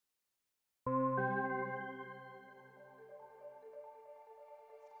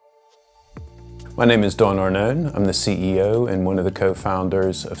My name is Don Arnone. I'm the CEO and one of the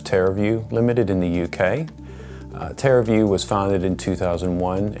co-founders of TeraView Limited in the UK. TeraView was founded in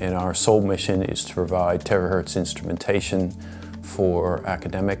 2001, and our sole mission is to provide terahertz instrumentation for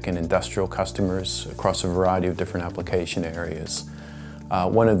academic and industrial customers across a variety of different application areas.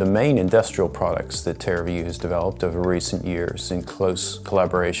 One of the main industrial products that TeraView has developed over recent years in close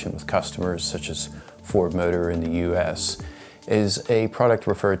collaboration with customers such as Ford Motor in the US is a product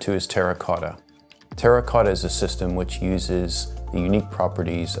referred to as TeraCota. TeraCota is a system which uses the unique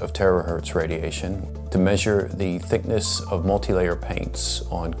properties of terahertz radiation to measure the thickness of multi-layer paints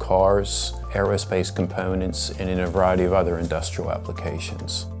on cars, aerospace components, and in a variety of other industrial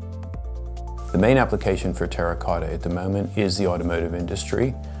applications. The main application for TeraCota at the moment is the automotive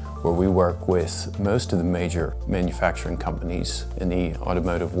industry, where we work with most of the major manufacturing companies in the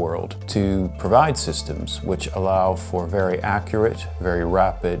automotive world to provide systems which allow for very accurate, very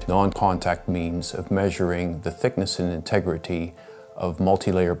rapid, non-contact means of measuring the thickness and integrity of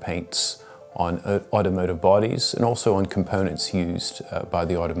multi-layer paints on automotive bodies and also on components used by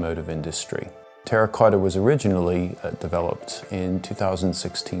the automotive industry. TeraCota was originally developed in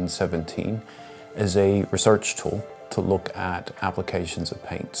 2016-17 as a research tool to look at applications of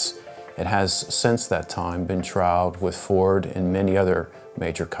paints. It has since that time been trialed with Ford and many other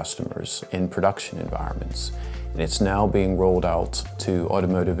major customers in production environments. And it's now being rolled out to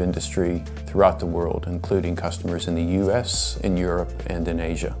automotive industry throughout the world, including customers in the US, in Europe, and in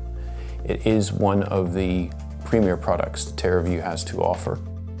Asia. It is one of the premier products that TeraView has to offer.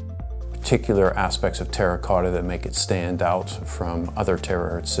 Particular aspects of TeraCota that make it stand out from other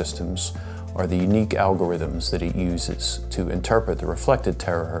terahertz systems are the unique algorithms that it uses to interpret the reflected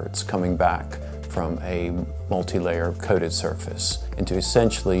terahertz coming back from a multi-layer coated surface and to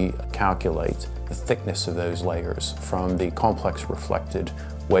essentially calculate the thickness of those layers from the complex reflected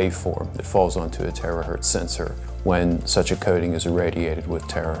waveform that falls onto a terahertz sensor when such a coating is irradiated with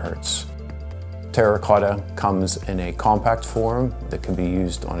terahertz. TeraCota comes in a compact form that can be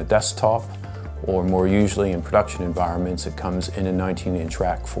used on a desktop, or more usually in production environments it comes in a 19-inch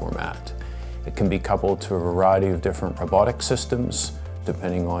rack format. It can be coupled to a variety of different robotic systems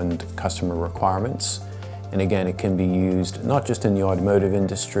depending on customer requirements. And again, it can be used not just in the automotive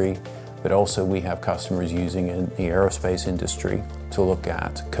industry, but also we have customers using it in the aerospace industry to look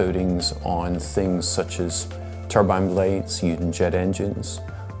at coatings on things such as turbine blades used in jet engines.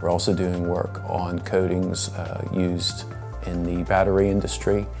 We're also doing work on coatings used in the battery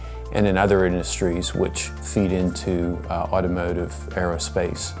industry and in other industries which feed into automotive,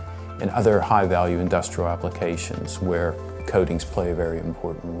 aerospace, and other high-value industrial applications where coatings play a very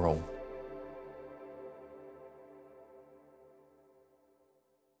important role.